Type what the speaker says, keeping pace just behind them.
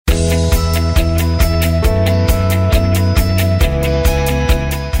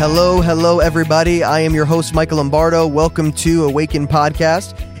Hello, everybody. I am your host, Michael Lombardo. Welcome to Awaken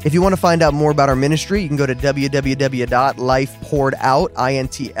Podcast. If you want to find out more about our ministry, you can go to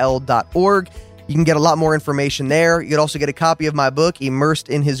www.lifepouredout.org. You can get a lot more information there. You can also get a copy of my book, Immersed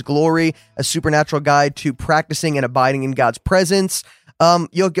in His Glory, a supernatural guide to practicing and abiding in God's presence.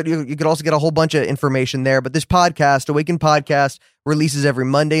 You could also get a whole bunch of information there. But this podcast, Awaken Podcast, releases every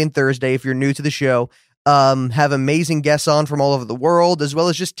Monday and Thursday if you're new to the show. Have amazing guests on from all over the world, as well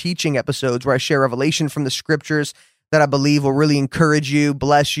as just teaching episodes where I share revelation from the scriptures that I believe will really encourage you,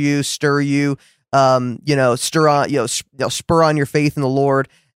 bless you, stir you, spur on your faith in the Lord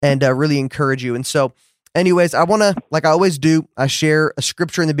and really encourage you. And so anyways, I want to, like I always do, I share a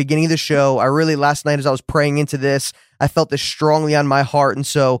scripture in the beginning of the show. Last night as I was praying into this, I felt this strongly on my heart. And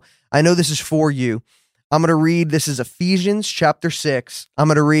so I know this is for you. I'm going to read, this is Ephesians chapter 6. I'm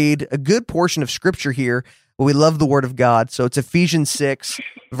going to read a good portion of scripture here, but we love the word of God. So it's Ephesians 6,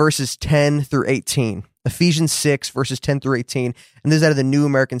 verses 10 through 18. Ephesians 6, verses 10 through 18. And this is out of the New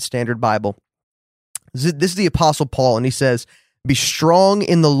American Standard Bible. This is the Apostle Paul, and he says, "Be strong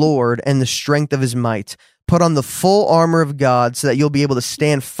in the Lord and the strength of his might. Put on the full armor of God so that you'll be able to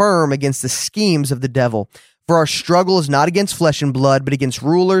stand firm against the schemes of the devil. For our struggle is not against flesh and blood, but against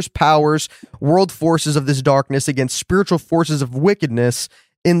rulers, powers, world forces of this darkness, against spiritual forces of wickedness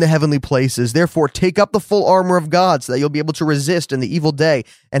in the heavenly places. Therefore, take up the full armor of God so that you'll be able to resist in the evil day,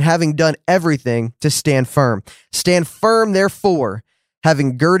 and having done everything, to stand firm. Stand firm, therefore,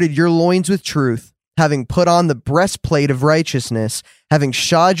 having girded your loins with truth, having put on the breastplate of righteousness, having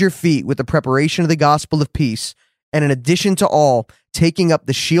shod your feet with the preparation of the gospel of peace, and in addition to all, taking up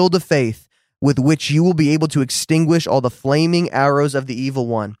the shield of faith, with which you will be able to extinguish all the flaming arrows of the evil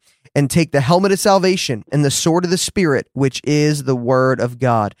one, and take the helmet of salvation and the sword of the Spirit, which is the word of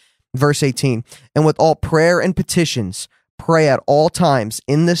God." Verse 18, "And with all prayer and petitions, pray at all times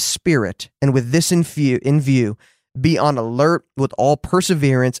in the Spirit, and with this in view, be on alert with all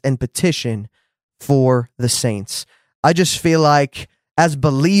perseverance and petition for the saints." I just feel like as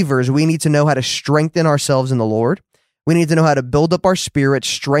believers, we need to know how to strengthen ourselves in the Lord. We need to know how to build up our spirit,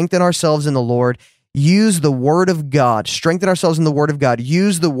 strengthen ourselves in the Lord, use the word of God, strengthen ourselves in the word of God,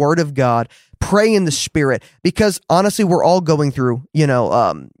 use the word of God, pray in the Spirit, because honestly, we're all going through,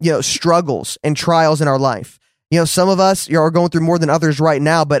 struggles and trials in our life. Some of us are going through more than others right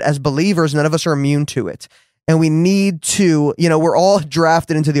now, but as believers, none of us are immune to it. And we need to, we're all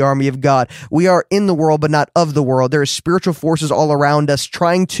drafted into the army of God. We are in the world, but not of the world. There are spiritual forces all around us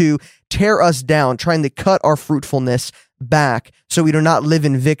trying to tear us down, trying to cut our fruitfulness back so we do not live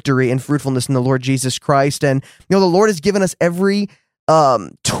in victory and fruitfulness in the Lord Jesus Christ. And, the Lord has given us every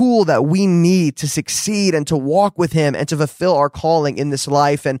tool that we need to succeed and to walk with him and to fulfill our calling in this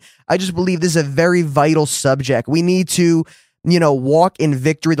life. And I just believe this is a very vital subject. We need to walk in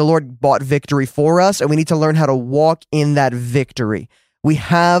victory. The Lord bought victory for us, and we need to learn how to walk in that victory. We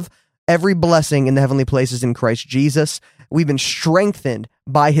have every blessing in the heavenly places in Christ Jesus. We've been strengthened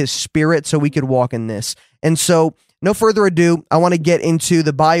by his Spirit so we could walk in this. And so, no further ado, I want to get into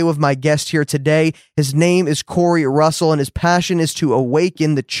the bio of my guest here today. His name is Corey Russell, and his passion is to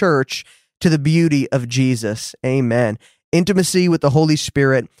awaken the church to the beauty of Jesus. Amen. Intimacy with the Holy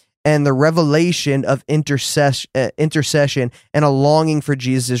Spirit and the revelation of intercession and a longing for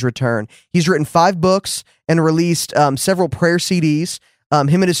Jesus' return. He's written 5 books and released several prayer CDs.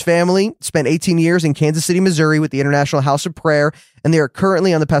 Him and his family spent 18 years in Kansas City, Missouri with the International House of Prayer, and they are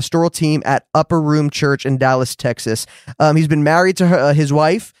currently on the pastoral team at Upper Room Church in Dallas, Texas. He's been married to his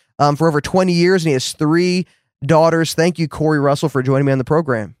wife for over 20 years, and he has 3 daughters. Thank you, Corey Russell, for joining me on the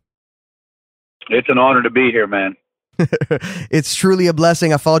program. It's an honor to be here, man. It's truly a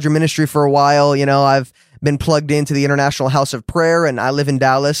blessing. I followed your ministry for a while. I've been plugged into the International House of Prayer, and I live in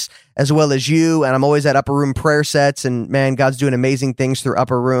Dallas as well as you, and I'm always at Upper Room prayer sets, and man, God's doing amazing things through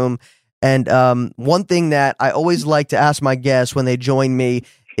Upper Room. And one thing that I always like to ask my guests when they join me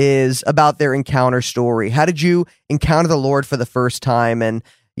is about their encounter story. How did you encounter the Lord for the first time? And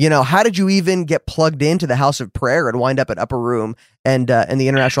how did you even get plugged into the House of Prayer and wind up at Upper Room and the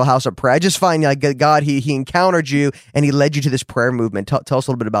International House of Prayer? I just find like God, he encountered you and he led you to this prayer movement. Tell us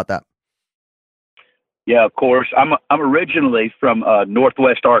a little bit about that. Yeah, of course. I'm originally from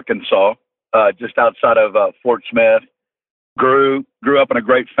Northwest Arkansas, just outside of Fort Smith. Grew up in a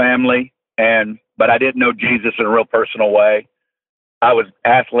great family, but I didn't know Jesus in a real personal way. I was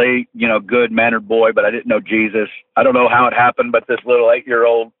athlete, good mannered boy, but I didn't know Jesus. I don't know how it happened, but this little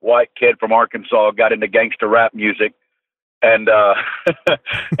 8-year-old white kid from Arkansas got into gangster rap music, and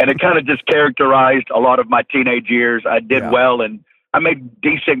and it kind of just characterized a lot of my teenage years. I did well, and I made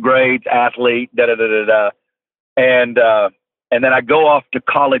decent grades, athlete, and and then I go off to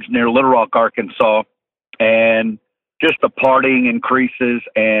college near Little Rock, Arkansas, and just the partying increases.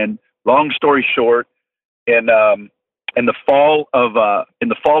 And long story short, in the fall of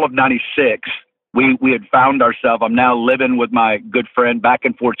 '96, we had found ourselves. I'm now living with my good friend back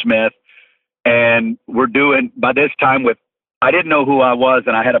in Fort Smith, and we're doing, by this time, I didn't know who I was,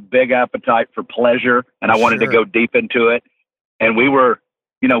 and I had a big appetite for pleasure, and I wanted to go deep into it. And we were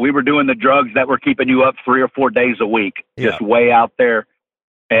doing the drugs that were keeping you up 3 or 4 days a week, just way out there.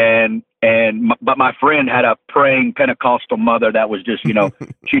 But my friend had a praying Pentecostal mother that was just,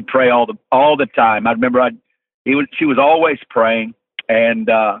 she'd pray all the time. I remember she was always praying, and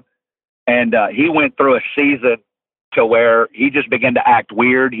he went through a season to where he just began to act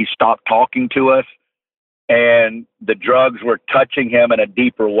weird. He stopped talking to us, and the drugs were touching him in a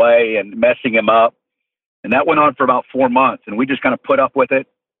deeper way and messing him up. And that went on for about 4 months, and we just kind of put up with it.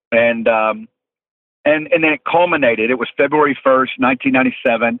 And then it culminated. It was February 1st,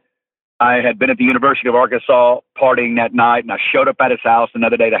 1997. I had been at the University of Arkansas partying that night, and I showed up at his house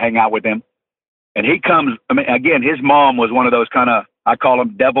another day to hang out with him. And he comes, again, his mom was one of those kind of, I call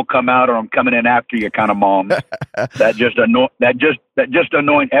them devil come out or I'm coming in after you kind of mom that just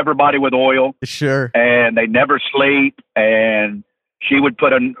anoint everybody with oil. Sure. And they never sleep. And she would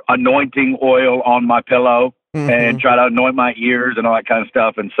put an anointing oil on my pillow and try to anoint my ears and all that kind of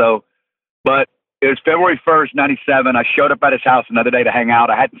stuff. And so, but it was February 1st, 97. I showed up at his house another day to hang out.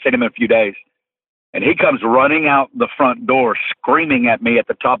 I hadn't seen him in a few days. And he comes running out the front door, screaming at me at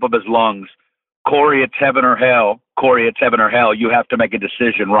the top of his lungs, "Corey, it's heaven or hell. Corey, it's heaven or hell. You have to make a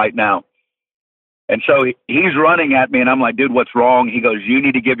decision right now." And so he's running at me, and I'm like, "Dude, what's wrong?" He goes, "You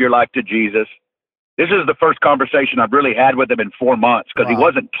need to give your life to Jesus." This is the first conversation I've really had with him in 4 months because he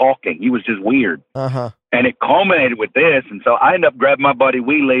wasn't talking. He was just weird. And it culminated with this. And so I end up grabbing my buddy.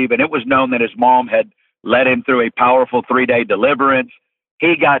 We leave, and it was known that his mom had led him through a powerful 3-day deliverance.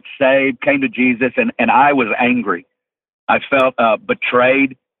 He got saved, came to Jesus, and I was angry. I felt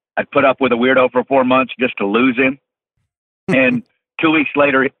betrayed. I put up with a weirdo for 4 months just to lose him. And 2 weeks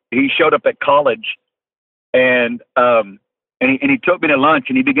later, he showed up at college, and he took me to lunch,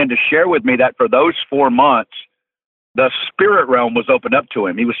 and he began to share with me that for those 4 months, the spirit realm was opened up to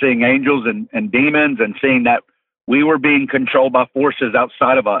him. He was seeing angels and demons and seeing that we were being controlled by forces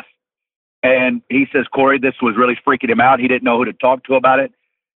outside of us. And he says, "Corey, this was really freaking him out. He didn't know who to talk to about it."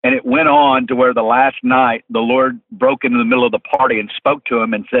 And it went on to where the last night, the Lord broke into the middle of the party and spoke to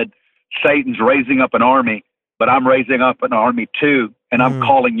him and said, "Satan's raising up an army, but I'm raising up an army too, and I'm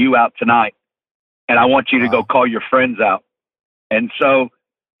calling you out tonight. And I want you to go call your friends out." And so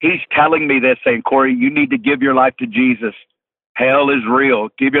he's telling me this, saying, "Corey, you need to give your life to Jesus. Hell is real.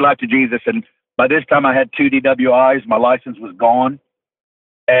 Give your life to Jesus." And by this time I had 2 DWIs. My license was gone.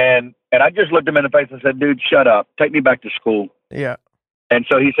 And I just looked him in the face and said, "Dude, shut up. Take me back to school." Yeah. And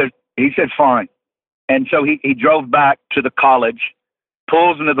so he said, "Fine." And so he drove back to the college,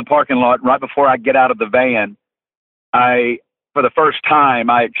 pulls into the parking lot. Right before I get out of the van, for the first time,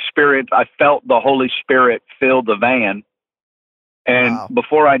 I felt the Holy Spirit fill the van. And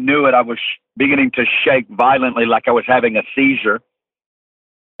before I knew it, I was beginning to shake violently like I was having a seizure.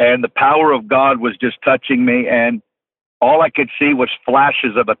 And the power of God was just touching me. And all I could see was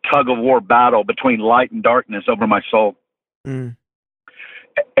flashes of a tug of war battle between light and darkness over my soul. And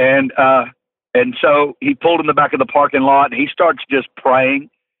so he pulled in the back of the parking lot, and he starts just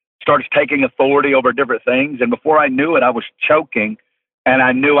praying, starts taking authority over different things. And before I knew it, I was choking, and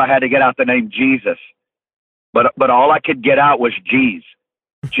I knew I had to get out the name Jesus. But all I could get out was Jeez.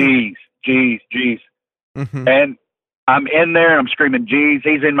 And I'm in there, and I'm screaming Jeez.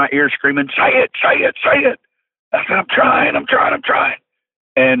 He's in my ear screaming, say it. I said, I'm trying.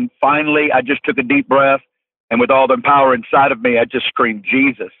 And finally, I just took a deep breath, and with all the power inside of me, I just screamed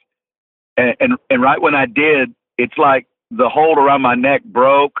Jesus. And right when I did, it's like the hold around my neck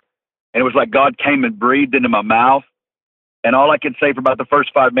broke, and it was like God came and breathed into my mouth. And all I could say for about the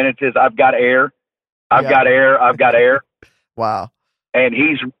first 5 minutes is, "I've got air. I've got air." Wow. And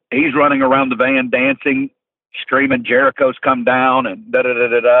he's running around the van dancing, screaming, "Jericho's come down," and da da da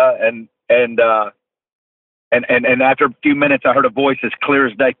da da. And after a few minutes, I heard a voice as clear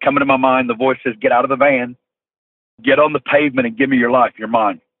as day coming to my mind. The voice says, "Get out of the van, get on the pavement, and give me your life. You're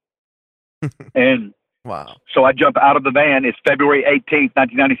mine." And wow. So I jump out of the van. It's February 18th,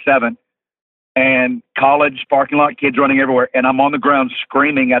 1997. And college parking lot, kids running everywhere. And I'm on the ground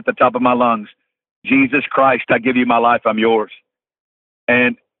screaming at the top of my lungs, "Jesus Christ, I give you my life. I'm yours."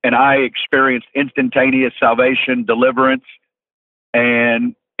 And I experienced instantaneous salvation, deliverance,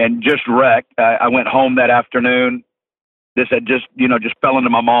 and just wrecked. I went home that afternoon, this had just, just fell into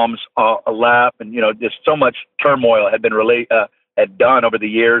my mom's lap, and just so much turmoil had been had done over the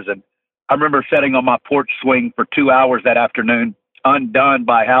years. And I remember sitting on my porch swing for 2 hours that afternoon, undone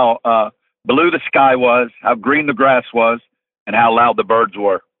by how blue the sky was, how green the grass was, and how loud the birds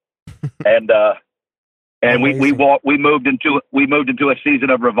were. And we moved into a season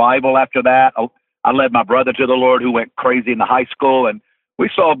of revival after that. I led my brother to the Lord, who went crazy in the high school, and we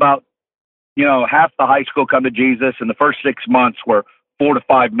saw about half the high school come to Jesus. And the first 6 months were 4 to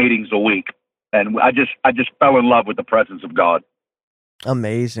 5 meetings a week, and I just fell in love with the presence of God.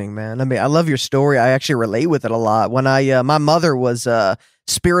 Amazing, man. I mean, I love your story. I actually relate with it a lot. When my mother was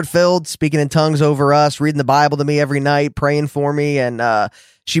spirit-filled, speaking in tongues over us, reading the Bible to me every night, praying for me, and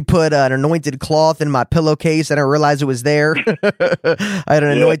she put an anointed cloth in my pillowcase. I didn't realize it was there. I had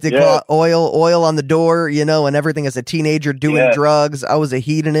an anointed cloth, oil on the door, and everything as a teenager doing drugs. I was a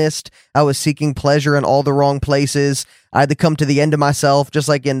hedonist. I was seeking pleasure in all the wrong places. I had to come to the end of myself, just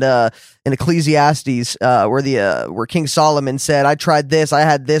like in Ecclesiastes, where King Solomon said, I tried this, I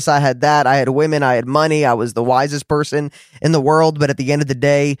had that, I had women, I had money, I was the wisest person in the world, but at the end of the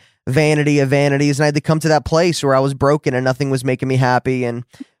day, vanity of vanities, and I had to come to that place where I was broken and nothing was making me happy. And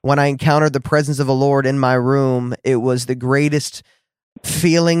when I encountered the presence of the Lord in my room, it was the greatest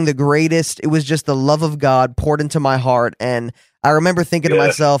feeling, it was just the love of God poured into my heart. And I remember thinking to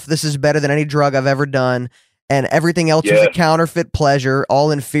myself, this is better than any drug I've ever done. And everything else was a counterfeit pleasure,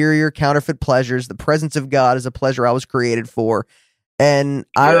 all inferior counterfeit pleasures. The presence of God is a pleasure I was created for. And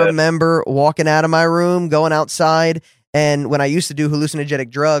I remember walking out of my room, going outside, and when I used to do hallucinogenic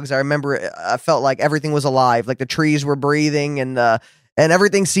drugs, I remember I felt like everything was alive, like the trees were breathing, and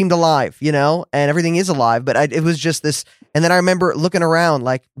everything seemed alive, and everything is alive. But it was just this. And then I remember looking around,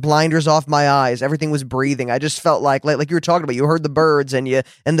 like blinders off my eyes. Everything was breathing. I just felt like you were talking about. You heard the birds and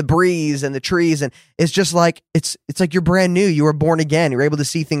the breeze and the trees, and it's just like it's like you're brand new. You were born again. You're able to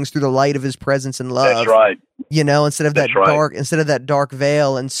see things through the light of His presence and love. That's right. Instead of that dark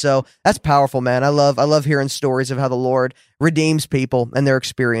veil. And so that's powerful, man. I love hearing stories of how the Lord redeems people and their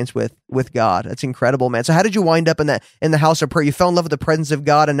experience with God. That's incredible, man. So how did you wind up in the house of prayer? You fell in love with the presence of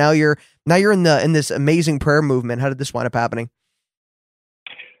God, and now you're in this amazing prayer movement. How did this wind up happening?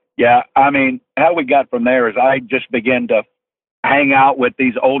 Yeah, I mean, how we got from there is I just began to hang out with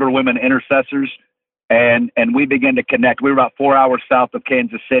these older women intercessors, and we began to connect. We were about 4 hours south of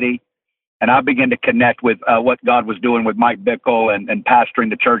Kansas City. And I began to connect with what God was doing with Mike Bickle and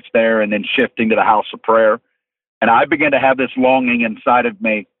pastoring the church there, and then shifting to the house of prayer. And I began to have this longing inside of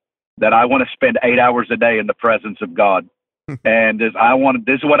me that I want to spend 8 hours a day in the presence of God. And this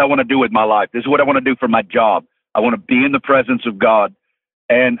is what I want to do with my life. This is what I want to do for my job. I want to be in the presence of God.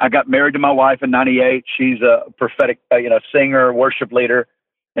 And I got married to my wife in 98. She's a prophetic, singer, worship leader.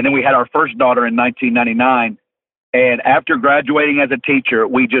 And then we had our first daughter in 1999. And after graduating as a teacher,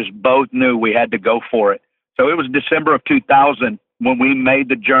 we just both knew we had to go for it. So it was December of 2000 when we made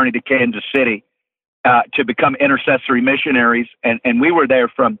the journey to Kansas City to become intercessory missionaries. And we were there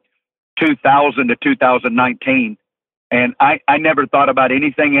from 2000 to 2019. And I never thought about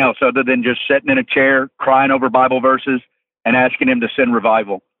anything else other than just sitting in a chair, crying over Bible verses and asking Him to send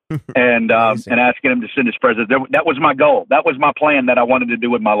revival and asking Him to send His presence. That was my goal. That was my plan that I wanted to do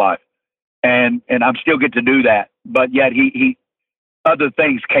with my life. And I'm still get to do that, but yet he other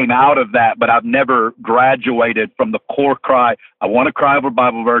things came out of that, but I've never graduated from the core cry. I want to cry over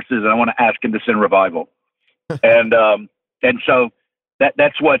Bible verses, and I want to ask Him to send revival. and so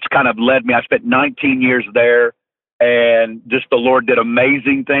that's what's kind of led me. I spent 19 years there, and just the Lord did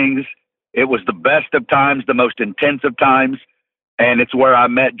amazing things. It was the best of times, the most intense of times, and it's where I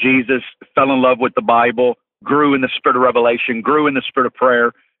met Jesus, fell in love with the Bible, grew in the spirit of revelation, grew in the spirit of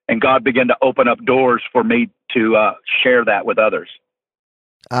prayer. And God began to open up doors for me to share that with others.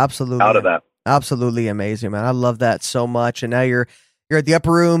 Absolutely. Out of that. Absolutely amazing, man. I love that so much. And now you're at the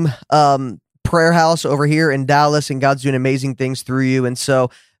Upper Room Prayer House over here in Dallas, and God's doing amazing things through you. And so,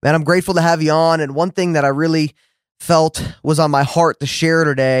 man, I'm grateful to have you on. And one thing that I really felt was on my heart to share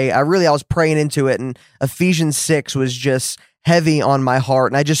today, I was praying into it, and Ephesians 6 was just heavy on my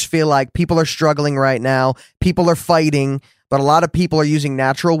heart. And I just feel like people are struggling right now. People are fighting. But a lot of people are using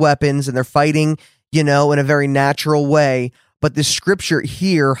natural weapons, and they're fighting, in a very natural way. But the scripture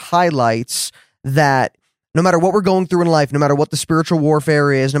here highlights that no matter what we're going through in life, no matter what the spiritual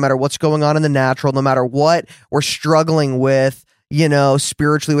warfare is, no matter what's going on in the natural, no matter what we're struggling with,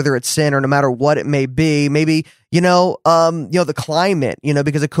 spiritually, whether it's sin or no matter what it may be, maybe, the climate,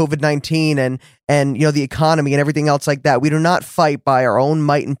 because of COVID-19 and the economy and everything else like that. We do not fight by our own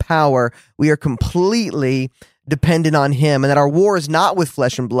might and power. We are completely dependent on him, and that our war is not with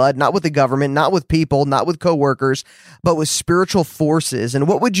flesh and blood, not with the government, not with people, not with coworkers, but with spiritual forces. And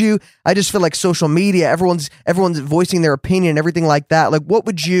what would you, I just feel like social media, everyone's voicing their opinion and everything like that. Like, what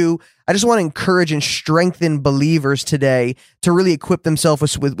would you, I just want to encourage and strengthen believers today to really equip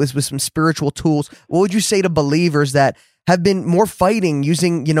themselves with some spiritual tools. What would you say to believers that have been more fighting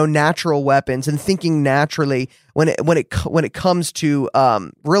using, natural weapons and thinking naturally when it comes to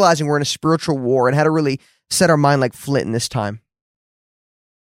realizing we're in a spiritual war, and how to really set our mind like flint in this time?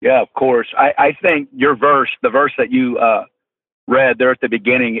 Yeah, of course. I think your verse, the verse that you read there at the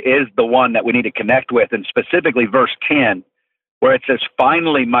beginning, is the one that we need to connect with, and specifically verse 10, where it says,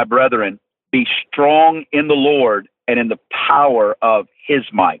 "Finally, my brethren, be strong in the Lord and in the power of his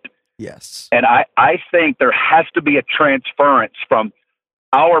might." Yes. And I think there has to be a transference from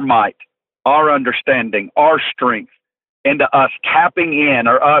our might, our understanding, our strength, into us tapping in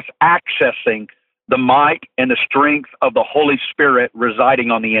or us accessing the might and the strength of the Holy Spirit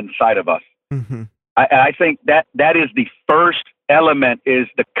residing on the inside of us. Mm-hmm. I think that is the first element, is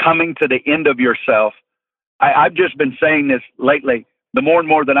the coming to the end of yourself. I've just been saying this lately, the more and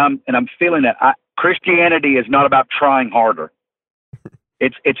more that I'm feeling that Christianity is not about trying harder.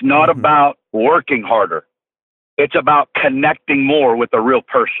 It's not Mm-hmm. about working harder. It's about connecting more with a real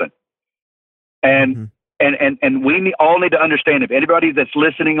person. And Mm-hmm. and we all need to understand, if anybody that's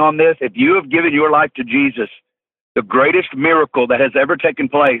listening on this, if you have given your life to Jesus, the greatest miracle that has ever taken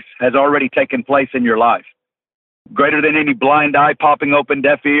place has already taken place in your life. Greater than any blind eye popping open,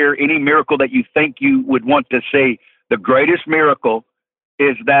 deaf ear, any miracle that you think you would want to see. The greatest miracle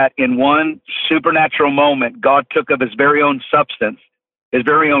is that in one supernatural moment, God took of his very own substance, his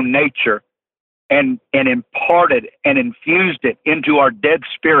very own nature, and imparted and infused it into our dead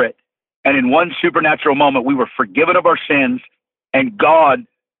spirit. And in one supernatural moment, we were forgiven of our sins, and God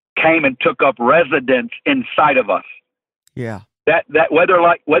came and took up residence inside of us. Yeah. That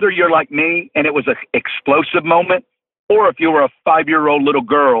whether you're like me and it was an explosive moment, or if you were a 5-year-old little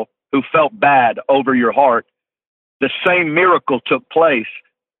girl who felt bad over your heart, the same miracle took place.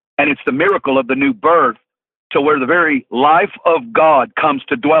 And it's the miracle of the new birth, to where the very life of God comes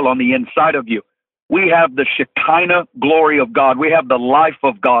to dwell on the inside of you. We have the Shekinah glory of God. We have the life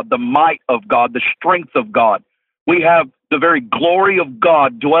of God, the might of God, the strength of God. We have the very glory of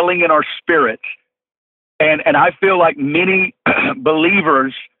God dwelling in our spirits. And I feel like many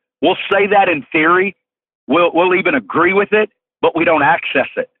believers will say that in theory. We'll even agree with it, but we don't access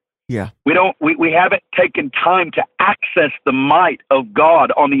it. Yeah. We haven't taken time to access the might of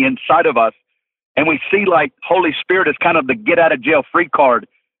God on the inside of us. And we see like Holy Spirit is kind of the get out of jail free card,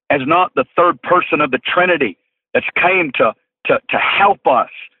 as not the third person of the Trinity that's came to help us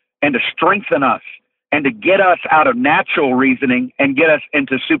and to strengthen us and to get us out of natural reasoning and get us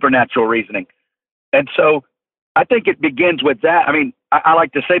into supernatural reasoning. And so I think it begins with that. I mean, I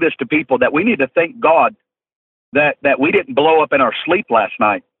like to say this to people, that we need to thank God that we didn't blow up in our sleep last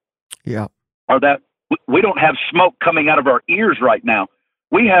night. Yeah. Or that we don't have smoke coming out of our ears right now.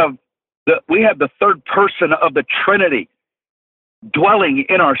 We have the third person of the Trinity dwelling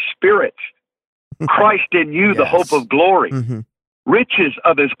in our spirits. Christ in you, Yes. the hope of glory, Mm-hmm. riches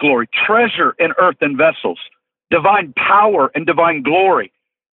of his glory, treasure in earthen vessels, divine power and divine glory.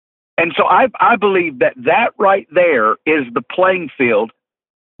 And so I believe that right there is the playing field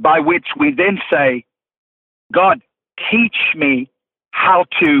by which we then say, God, teach me how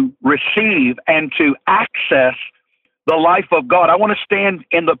to receive and to access the life of God. I want to stand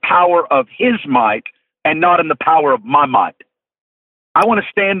in the power of his might and not in the power of my might. I want to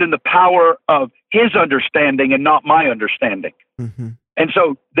stand in the power of his understanding and not my understanding. Mm-hmm. And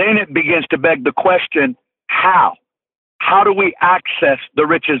so then it begins to beg the question, how? How do we access the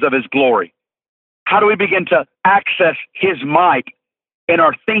riches of his glory? How do we begin to access his might in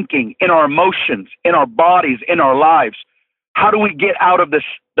our thinking, in our emotions, in our bodies, in our lives? How do we get out of the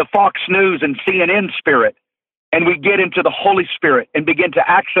Fox News and CNN spirit, and we get into the Holy Spirit and begin to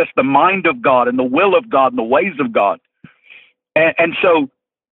access the mind of God and the will of God and the ways of God? And so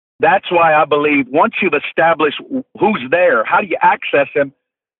that's why I believe once you've established who's there, how do you access him?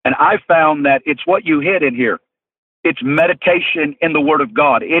 And I found that it's what you hit in here. It's meditation in the Word of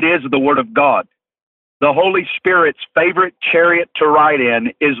God. It is the Word of God. The Holy Spirit's favorite chariot to ride in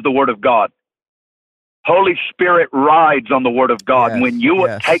is the Word of God. Holy Spirit rides on the Word of God. Yes, When you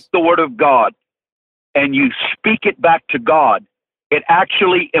yes. take the Word of God and you speak it back to God, it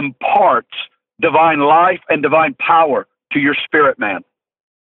actually imparts divine life and divine power to your spirit, man.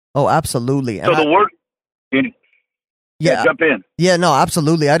 Oh, absolutely. So the Word, yeah, jump in. yeah, no,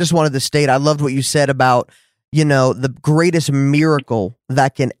 absolutely. I just wanted to state, I loved what you said about, the greatest miracle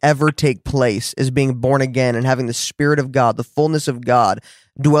that can ever take place is being born again and having the Spirit of God, the fullness of God,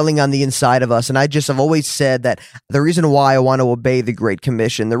 dwelling on the inside of us. And I've always said that the reason why I want to obey the Great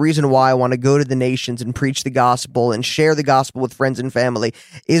Commission, the reason why I want to go to the nations and preach the gospel and share the gospel with friends and family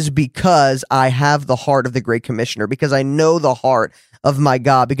is because I have the heart of the Great Commissioner, because I know the heart of my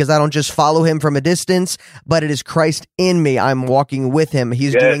God, because I don't just follow him from a distance, but it is Christ in me. I'm walking with him.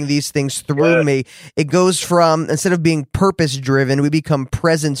 He's doing these things through me. It goes from, instead of being purpose driven, we become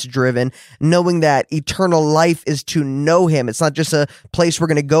presence driven, knowing that eternal life is to know him. It's not just a place we're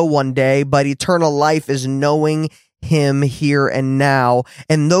going to go one day, but eternal life is knowing him here and now.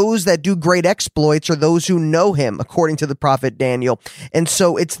 And those that do great exploits are those who know him, according to the prophet Daniel. And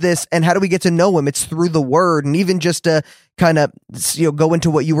so it's this, and how do we get to know him? It's through the word. And even just to kind of, go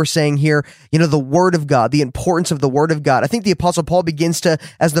into what you were saying here, the word of God, the importance of the word of God. I think the apostle Paul begins to,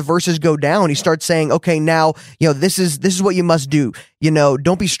 as the verses go down, he starts saying, okay, now, this is what you must do.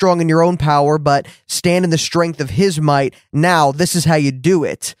 Don't be strong in your own power, but stand in the strength of his might. Now, this is how you do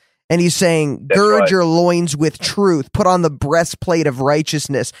it. And he's saying, gird your loins with truth, put on the breastplate of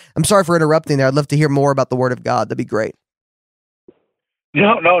righteousness. I'm sorry for interrupting there. I'd love to hear more about the word of God. That'd be great.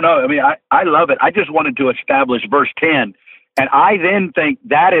 No. I mean, I love it. I just wanted to establish verse 10. And I then think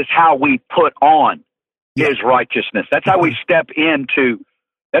that is how we put on his righteousness. That's how we step into,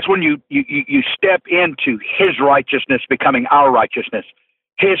 that's when you step into his righteousness becoming our righteousness,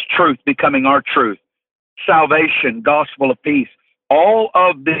 his truth becoming our truth, salvation, gospel of peace. All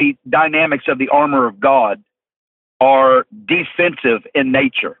of the dynamics of the armor of God are defensive in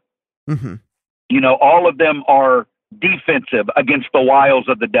nature. Mm-hmm. All of them are defensive against the wiles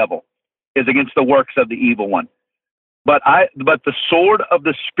of the devil, is against the works of the evil one. But the sword of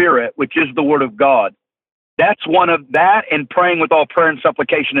the Spirit, which is the word of God, that's one of that, and praying with all prayer and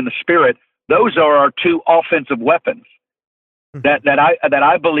supplication in the Spirit. Those are our two offensive weapons that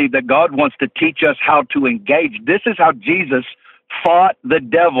I believe that God wants to teach us how to engage. This is how Jesus fought the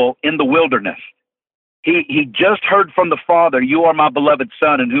devil in the wilderness. He just heard from the Father, "You are my beloved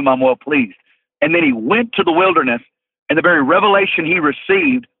Son, in whom I'm well pleased." And then he went to the wilderness, and the very revelation he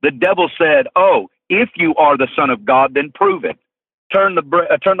received, the devil said, "Oh, if you are the Son of God, then prove it. Turn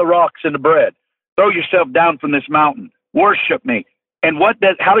the rocks into bread. Throw yourself down from this mountain. Worship me." And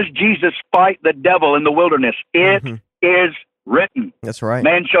how does Jesus fight the devil in the wilderness? It is written. That's right.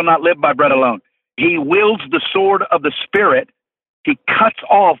 Man shall not live by bread alone. He wields the sword of the Spirit. He cuts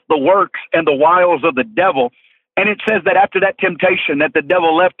off the works and the wiles of the devil. And it says that after that temptation, that the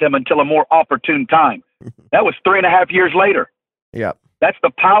devil left him until a more opportune time. That was 3.5 years later. Yeah. That's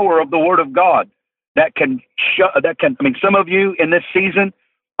the power of the word of God that can, some of you in this season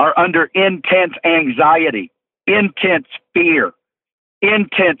are under intense anxiety, intense fear,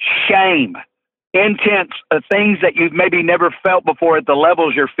 intense shame, intense things that you've maybe never felt before at the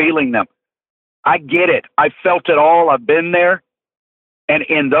levels you're feeling them. I get it. I felt it all. I've been there. And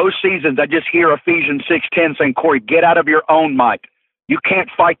in those seasons, I just hear Ephesians 6:10 saying, Corey, get out of your own might. You can't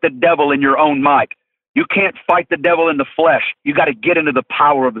fight the devil in your own might. You can't fight the devil in the flesh. You got to get into the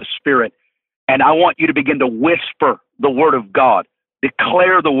power of the Spirit. And I want you to begin to whisper the word of God,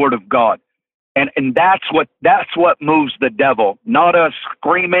 declare the word of God. And that's what moves the devil, not us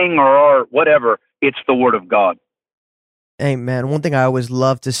screaming or whatever. It's the word of God. Amen. One thing I always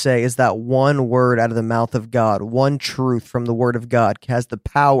love to say is that one word out of the mouth of God, one truth from the word of God has the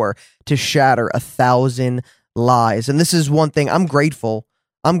power to shatter 1,000 lies. And this is one thing I'm grateful.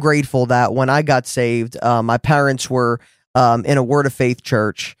 I'm grateful that when I got saved, my parents were in a Word of Faith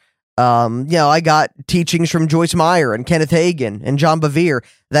church. I got teachings from Joyce Meyer and Kenneth Hagin and John Bevere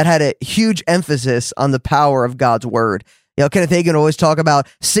that had a huge emphasis on the power of God's word. Kenneth Hagin always talk about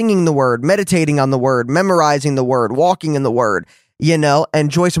singing the word, meditating on the word, memorizing the word, walking in the word,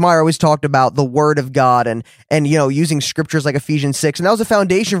 and Joyce Meyer always talked about the word of God and using scriptures like Ephesians 6. And that was a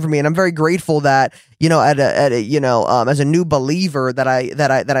foundation for me. And I'm very grateful that, as a new believer that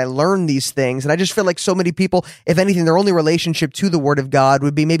I learned these things. And I just feel like so many people, if anything, their only relationship to the word of God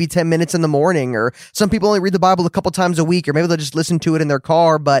would be maybe 10 minutes in the morning, or some people only read the Bible a couple times a week, or maybe they'll just listen to it in their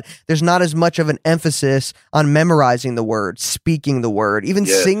car, but there's not as much of an emphasis on memorizing the word, speaking the word, even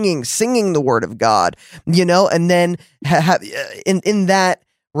singing the word of God, and then in that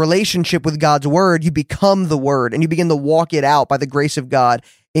relationship with God's word, you become the word and you begin to walk it out by the grace of God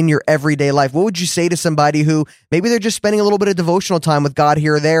in your everyday life. What would you say to somebody who maybe they're just spending a little bit of devotional time with God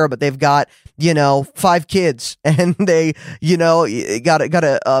here or there, but they've got, 5 kids and they, got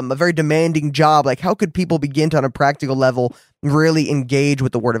a very demanding job? Like, how could people begin to, on a practical level, really engage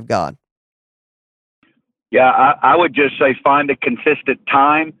with the word of God? Yeah, I would just say find a consistent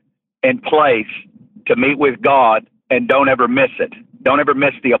time and place to meet with God, and don't ever miss it. Don't ever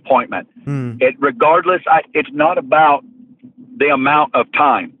miss the appointment. Regardless, it's not about the amount of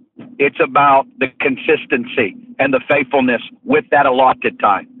time. It's about the consistency and the faithfulness with that allotted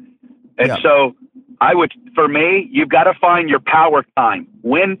time. And so for me, you've got to find your power time.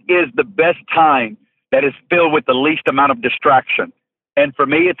 When is the best time that is filled with the least amount of distraction? And for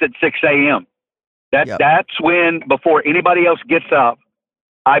me, it's at 6 a.m. That's when, before anybody else gets up,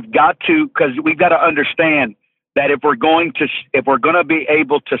 I've got to, because we've got to understand that if we're going to be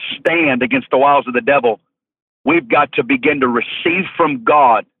able to stand against the wiles of the devil, we've got to begin to receive from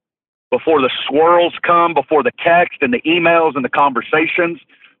God before the swirls come, before the text and the emails and the conversations.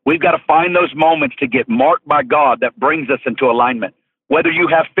 We've got to find those moments to get marked by God that brings us into alignment. Whether you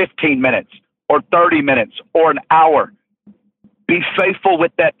have 15 minutes or 30 minutes or an hour, be faithful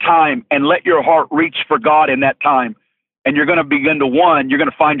with that time and let your heart reach for God in that time. And you're going to begin to, you're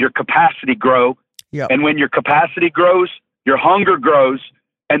going to find your capacity grow. And when your capacity grows, your hunger grows,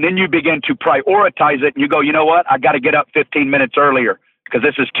 and then you begin to prioritize it. And you go, you know what? I got to get up 15 minutes earlier because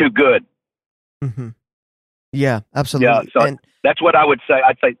this is too good. Yeah, absolutely. Yeah, so that's what I would say.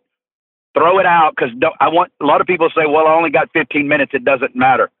 I'd say throw it out, because a lot of people say, well, I only got 15 minutes. It doesn't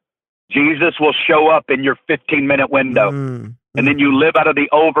matter. Jesus will show up in your 15-minute window. And then you live out of the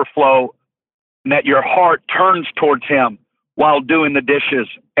overflow, and that your heart turns towards him while doing the dishes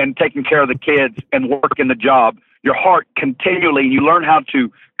and taking care of the kids and working the job. Your heart continually, you learn how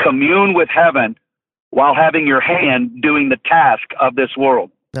to commune with heaven while having your hand doing the task of this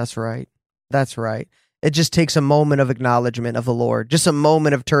world. That's right. That's right. It just takes a moment of acknowledgement of the Lord, just a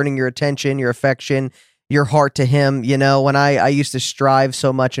moment of turning your attention, your affection, your heart to him. You know, when I used to strive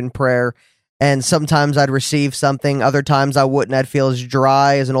so much in prayer, and sometimes I'd receive something, other times I wouldn't. I'd feel as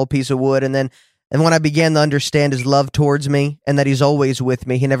dry as an old piece of wood. And when I began to understand his love towards me and that he's always with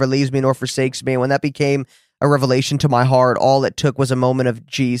me, he never leaves me nor forsakes me. And when that became a revelation to my heart, all it took was a moment of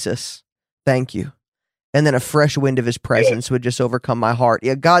Jesus, thank you. And then a fresh wind of his presence would just overcome my heart.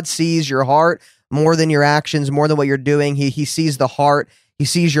 Yeah, God sees your heart more than your actions, more than what you're doing. He sees the heart. He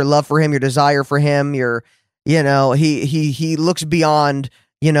sees your love for him, your desire for him, he looks beyond,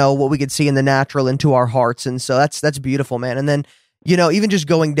 what we could see in the natural into our hearts. And so that's beautiful, man. And then, even just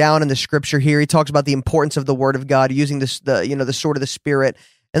going down in the scripture here, he talks about the importance of the word of God, using the sword of the Spirit.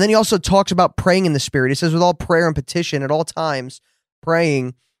 And then he also talks about praying in the Spirit. He says, with all prayer and petition at all times,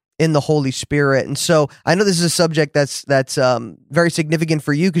 praying in the Holy Spirit. And so I know this is a subject that's very significant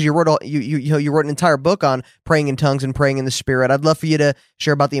for you, because you wrote an entire book on praying in tongues and praying in the Spirit. I'd love for you to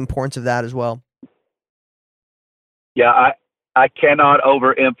share about the importance of that as well. Yeah, I cannot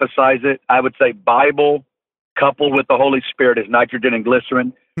overemphasize it. I would say Bible coupled with the Holy Spirit is nitrogen and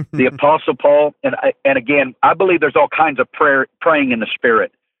glycerin. The Apostle Paul, and again, I believe there's all kinds of praying in the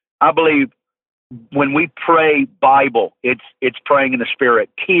Spirit. I believe when we pray Bible, it's praying in the Spirit.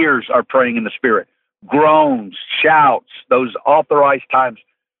 Tears are praying in the Spirit. Groans, shouts, those authorized times.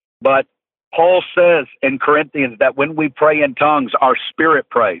 But Paul says in Corinthians that when we pray in tongues, our spirit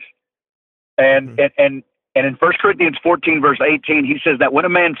prays. And in 1 Corinthians 14, verse 18, he says that when a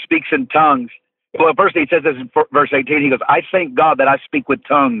man speaks in tongues, well, first he says this in verse 18, he goes, I thank God that I speak with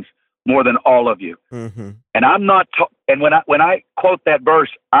tongues more than all of you. And I'm not, and when I quote that verse,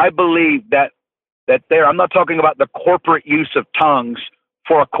 I believe that I'm not talking about the corporate use of tongues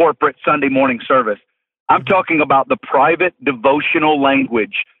for a corporate Sunday morning service. I'm talking about the private devotional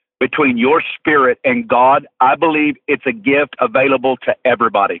language between your spirit and God. I believe it's a gift available to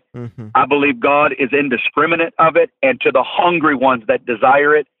everybody. I believe God is indiscriminate of it, and to the hungry ones that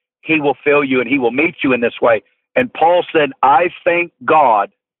desire it, he will fill you and he will meet you in this way. And Paul said, I thank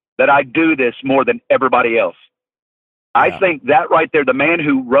God that I do this more than everybody else. I think that right there, the man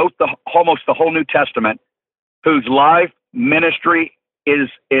who wrote almost the whole New Testament, whose life ministry is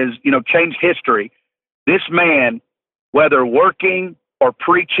changed history. This man, whether working or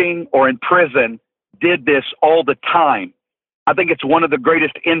preaching or in prison, did this all the time. I think it's one of the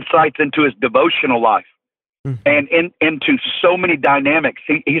greatest insights into his devotional life and into so many dynamics.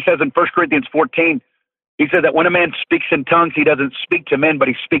 He says in 1 Corinthians 14, he said that when a man speaks in tongues, he doesn't speak to men, but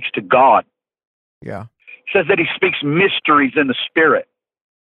he speaks to God. Yeah. Says that he speaks mysteries in the Spirit.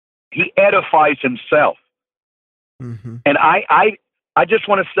 He edifies himself. And I just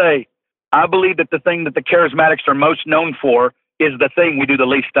want to say, I believe that the thing that the charismatics are most known for is the thing we do the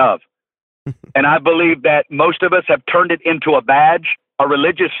least of. And I believe that most of us have turned it into a badge. Our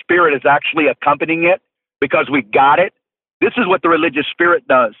religious spirit is actually accompanying it because we got it. This is what the religious spirit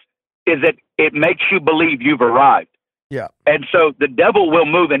does, is that it makes you believe you've arrived. Yeah. And so the devil will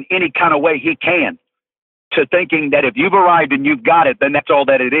move in any kind of way he can to thinking that if you've arrived and you've got it, then that's all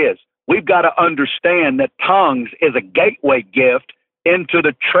that it is. we've got to understand that tongues is a gateway gift into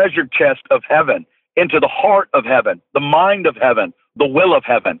the treasure chest of heaven, into the heart of heaven, the mind of heaven, the will of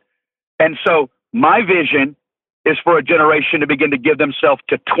heaven. And so my vision is for a generation to begin to give themselves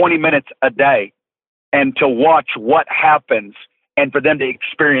to 20 minutes a day and to watch what happens and for them to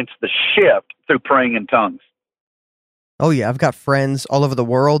experience the shift through praying in tongues. Oh yeah, I've got friends all over the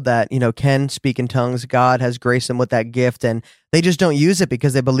world that, can speak in tongues. God has graced them with that gift, and they just don't use it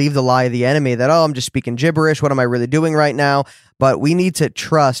because they believe the lie of the enemy that, I'm just speaking gibberish. What am I really doing right now? But we need to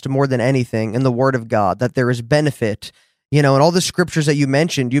trust more than anything in the Word of God, that there is benefit, and all the scriptures that you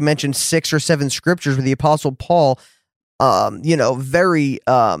mentioned 6 or 7 scriptures where the Apostle Paul, very,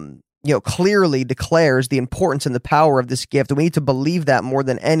 clearly declares the importance and the power of this gift. And we need to believe that more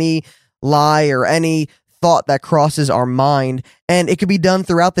than any lie or any thought that crosses our mind. And it could be done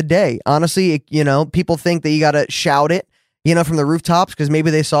throughout the day. Honestly, people think that you got to shout it, from the rooftops because maybe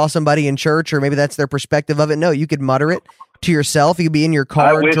they saw somebody in church or maybe that's their perspective of it. No, you could mutter it to yourself. You could be in your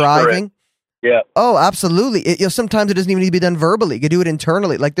car driving. Yeah. Oh, absolutely. Sometimes it doesn't even need to be done verbally. You could do it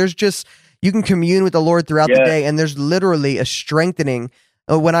internally. Like you can commune with the Lord throughout the day, and there's literally a strengthening.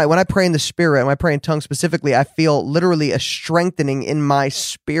 When I pray in the Spirit, when I pray in tongues specifically, I feel literally a strengthening in my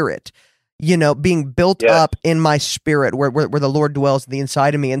spirit, being built up in my spirit where the Lord dwells in the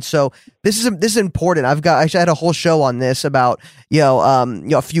inside of me. And so this is important. I had a whole show on this about,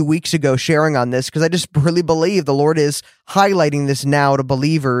 a few weeks ago sharing on this because I just really believe the Lord is highlighting this now to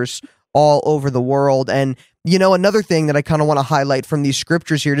believers all over the world. And, another thing that I kind of want to highlight from these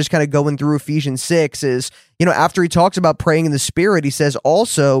scriptures here, just kind of going through Ephesians 6 is, after he talks about praying in the Spirit, he says,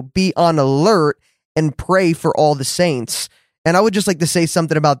 also be on alert and pray for all the saints. And I would just like to say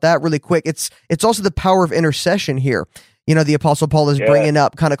something about that really quick. It's also the power of intercession here. The Apostle Paul is bringing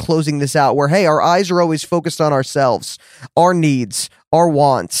up, kind of closing this out where, hey, our eyes are always focused on ourselves, our needs, our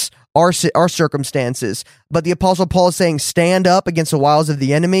wants, our circumstances. But the Apostle Paul is saying, stand up against the wiles of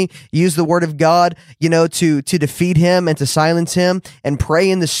the enemy, use the word of God, to defeat him and to silence him, and pray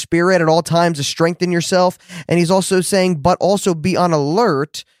in the Spirit at all times to strengthen yourself. And he's also saying, but also be on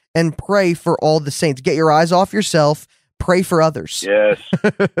alert and pray for all the saints. Get your eyes off yourself, pray for others. Yes.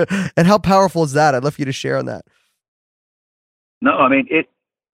 And how powerful is that? I'd love for you to share on that. No, I mean,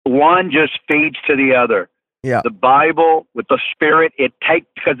 one just feeds to the other. Yeah. The Bible with the Spirit,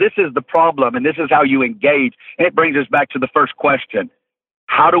 because this is the problem, and this is how you engage. And it brings us back to the first question.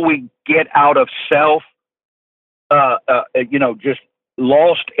 How do we get out of self, just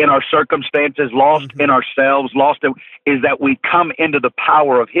lost in our circumstances, lost in ourselves, is that we come into the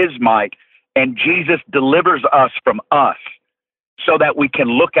power of His might, and Jesus delivers us from us so that we can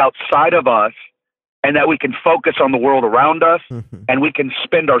look outside of us and that we can focus on the world around us, and we can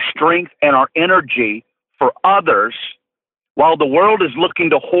spend our strength and our energy for others. While the world is looking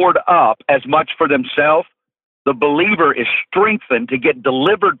to hoard up as much for themselves, the believer is strengthened to get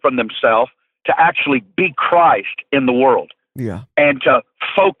delivered from themselves to actually be Christ in the world. Yeah. And to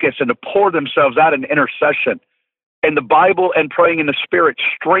focus and to pour themselves out in intercession. And the Bible and praying in the Spirit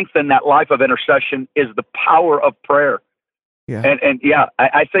strengthen that life of intercession is the power of prayer. Yeah.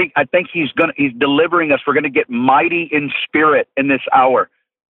 I think he's delivering us. We're going to get mighty in spirit in this hour.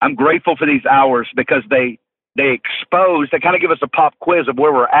 I'm grateful for these hours because they kind of give us a pop quiz of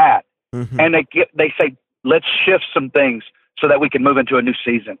where we're at. And they say, let's shift some things so that we can move into a new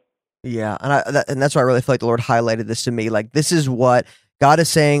season. Yeah. And that's why I really feel like the Lord highlighted this to me. Like, this is what God is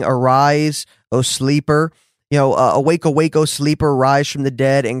saying, arise, O sleeper. Awake, awake, O sleeper, rise from the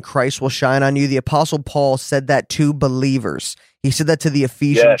dead, and Christ will shine on you. The Apostle Paul said that to believers. He said that to the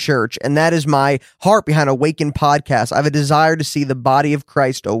Ephesian church, and that is my heart behind Awaken Podcast. I have a desire to see the body of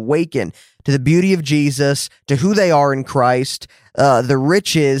Christ awaken to the beauty of Jesus, to who they are in Christ, the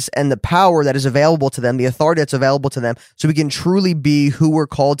riches and the power that is available to them, the authority that's available to them, so we can truly be who we're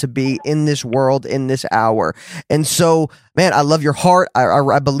called to be in this world, in this hour. And so, man, I love your heart.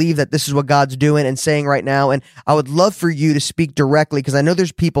 I believe that this is what God's doing and saying right now, and I would love for you to speak directly, because I know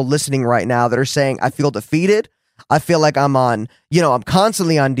there's people listening right now that are saying, I feel defeated. I feel like I'm I'm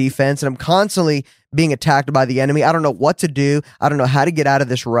constantly on defense, and I'm constantly being attacked by the enemy. I don't know what to do. I don't know how to get out of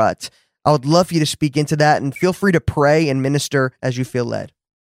this rut. I would love for you to speak into that, and feel free to pray and minister as you feel led.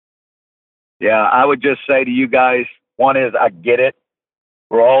 Yeah, I would just say to you guys, one is, I get it.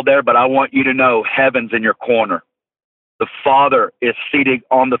 We're all there, but I want you to know heaven's in your corner. The Father is seated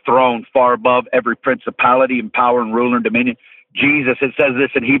on the throne far above every principality and power and ruler and dominion. Jesus, it says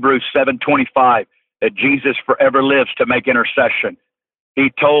this in Hebrews 7:25, that Jesus forever lives to make intercession.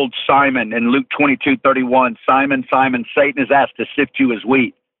 He told Simon in Luke 22:31, Simon, Simon, Satan is asked to sift you as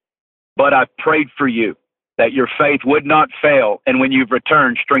wheat, but I've prayed for you that your faith would not fail. And when you've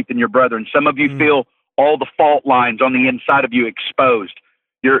returned, strengthen your brethren. Some of you feel all the fault lines on the inside of you exposed.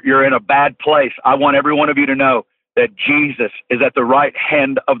 You're in a bad place. I want every one of you to know that Jesus is at the right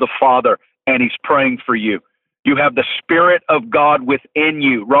hand of the Father, and he's praying for you. You have the Spirit of God within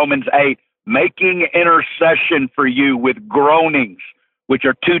you, Romans 8, making intercession for you with groanings, which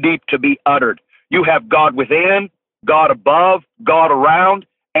are too deep to be uttered. You have God within, God above, God around,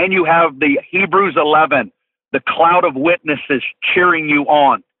 and you have the Hebrews 11, the cloud of witnesses cheering you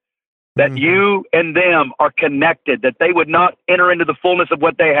on, that you and them are connected, that they would not enter into the fullness of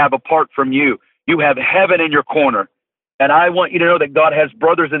what they have apart from you. You have heaven in your corner. And I want you to know that God has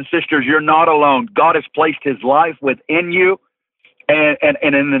brothers and sisters. You're not alone. God has placed his life within you. And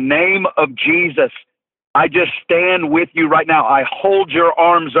in the name of Jesus, I just stand with you right now. I hold your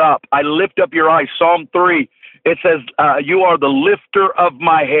arms up. I lift up your eyes. Psalm 3, it says, you are the lifter of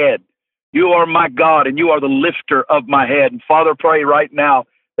my head. You are my God, and you are the lifter of my head. And Father, pray right now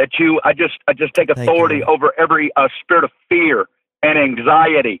that I just take authority over every spirit of fear and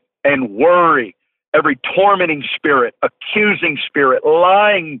anxiety and worry, every tormenting spirit, accusing spirit,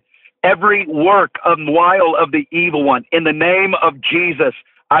 lying, every work of wile of the evil one. In the name of Jesus,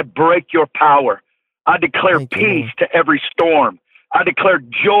 I break your power. I declare peace to every storm. I declare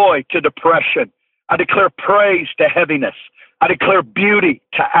joy to depression. I declare praise to heaviness. I declare beauty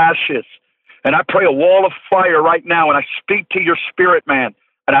to ashes. And I pray a wall of fire right now, and I speak to your spirit, man,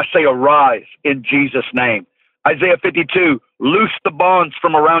 and I say, arise in Jesus' name. Isaiah 52, loose the bonds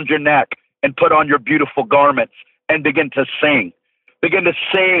from around your neck and put on your beautiful garments and begin to sing. Begin to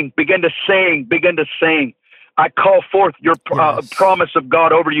sing, begin to sing, begin to sing. I call forth your promise of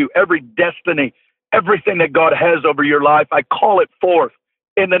God over you, every destiny, everything that God has over your life. I call it forth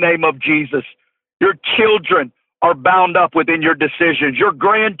in the name of Jesus. Your children are bound up within your decisions. Your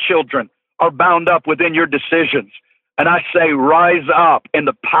grandchildren are bound up within your decisions. And I say, rise up in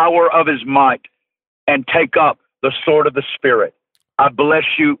the power of his might and take up the sword of the Spirit. I bless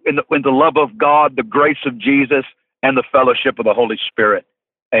you in the love of God, the grace of Jesus, and the fellowship of the Holy Spirit.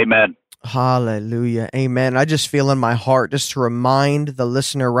 Amen. Hallelujah. Amen. I just feel in my heart just to remind the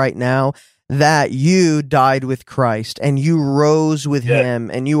listener right now that you died with Christ and you rose with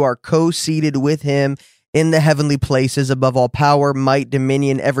him, and you are co-seated with him in the heavenly places above all power, might,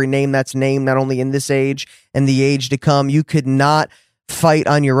 dominion, every name that's named, not only in this age and the age to come. You could not fight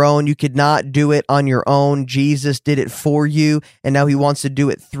on your own. You could not do it on your own. Jesus did it for you, and now he wants to do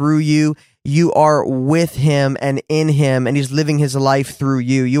it through you. You are with him and in him, and he's living his life through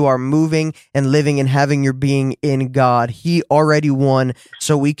you. You are moving and living and having your being in God. He already won,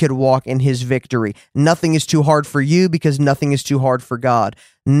 so we could walk in his victory. Nothing is too hard for you because nothing is too hard for God.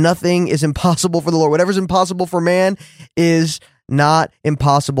 Nothing is impossible for the Lord. Whatever's impossible for man is not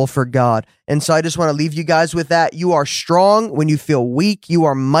impossible for God. And so I just want to leave you guys with that. You are strong when you feel weak. You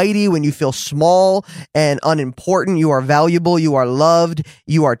are mighty when you feel small and unimportant. You are valuable. You are loved.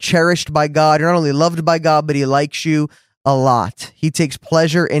 You are cherished by God. You're not only loved by God, but he likes you a lot. He takes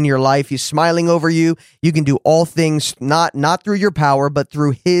pleasure in your life. He's smiling over you. You can do all things, not through your power, but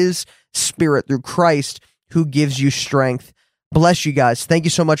through his Spirit, through Christ, who gives you strength. Bless you guys. Thank you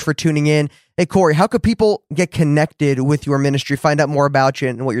so much for tuning in. Hey, Corey, how could people get connected with your ministry, find out more about you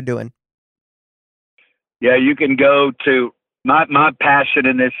and what you're doing? Yeah, you can go to my passion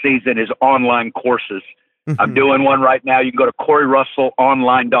in this season is online courses. I'm doing one right now. You can go to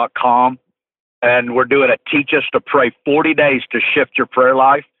CoreyRussellOnline.com, and we're doing a Teach Us to Pray 40 days to shift your prayer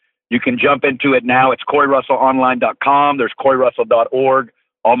life. You can jump into it now. It's CoreyRussellOnline.com. There's CoreyRussell.org,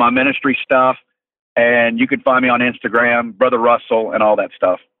 all my ministry stuff. And you can find me on Instagram, Brother Russell, and all that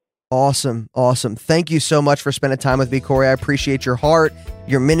stuff. Awesome. Awesome. Thank you so much for spending time with me, Corey. I appreciate your heart,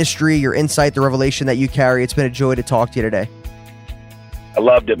 your ministry, your insight, the revelation that you carry. It's been a joy to talk to you today. I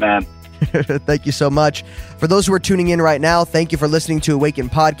loved it, man. Thank you so much. For those who are tuning in right now, thank you for listening to Awaken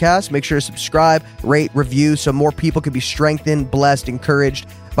Podcast. Make sure to subscribe, rate, review, so more people can be strengthened, blessed, encouraged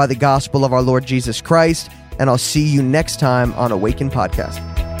by the gospel of our Lord Jesus Christ. And I'll see you next time on Awaken Podcast.